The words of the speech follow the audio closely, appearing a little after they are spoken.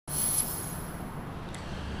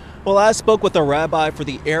Well, I spoke with a rabbi for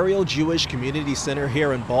the Ariel Jewish Community Center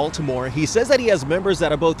here in Baltimore. He says that he has members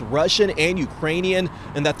that are both Russian and Ukrainian,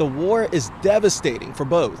 and that the war is devastating for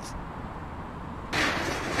both.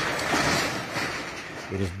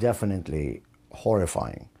 It is definitely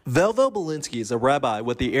horrifying. Velvel Belinsky is a rabbi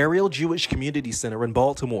with the Ariel Jewish Community Center in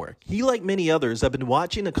Baltimore. He, like many others, have been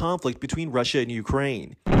watching the conflict between Russia and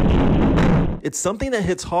Ukraine. It's something that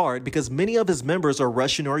hits hard because many of his members are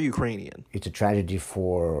Russian or Ukrainian. It's a tragedy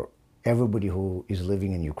for everybody who is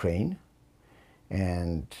living in Ukraine,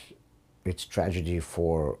 and it's tragedy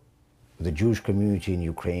for the Jewish community in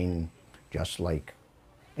Ukraine, just like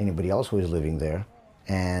anybody else who is living there.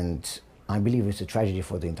 And I believe it's a tragedy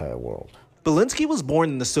for the entire world. Belinsky was born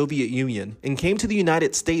in the Soviet Union and came to the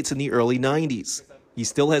United States in the early 90s. He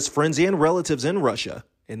still has friends and relatives in Russia,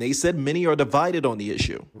 and they said many are divided on the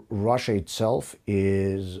issue. Russia itself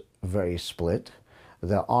is very split.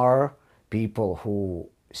 There are people who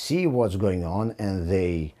see what's going on and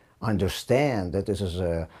they understand that this is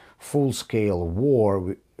a full-scale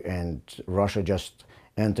war and Russia just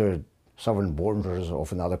entered sovereign borders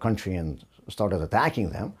of another country and started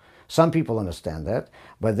attacking them. Some people understand that,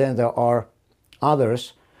 but then there are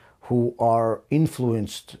others who are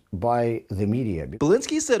influenced by the media.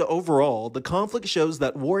 Belinsky said overall, the conflict shows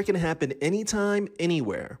that war can happen anytime,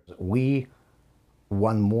 anywhere. We,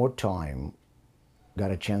 one more time, got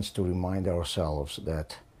a chance to remind ourselves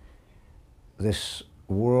that this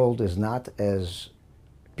world is not as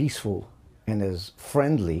peaceful and as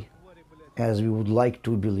friendly as we would like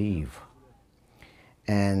to believe.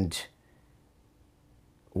 And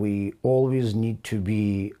we always need to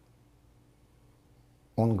be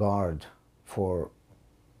on guard for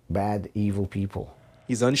bad, evil people.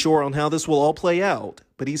 He's unsure on how this will all play out,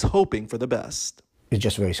 but he's hoping for the best. It's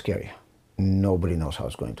just very scary. Nobody knows how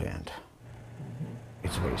it's going to end.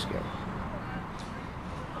 It's very scary.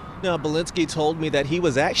 Now, Belinsky told me that he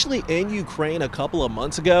was actually in Ukraine a couple of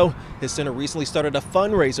months ago. His center recently started a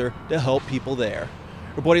fundraiser to help people there.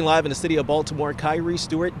 Reporting live in the city of Baltimore, Kyrie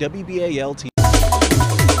Stewart, WBAL-TV.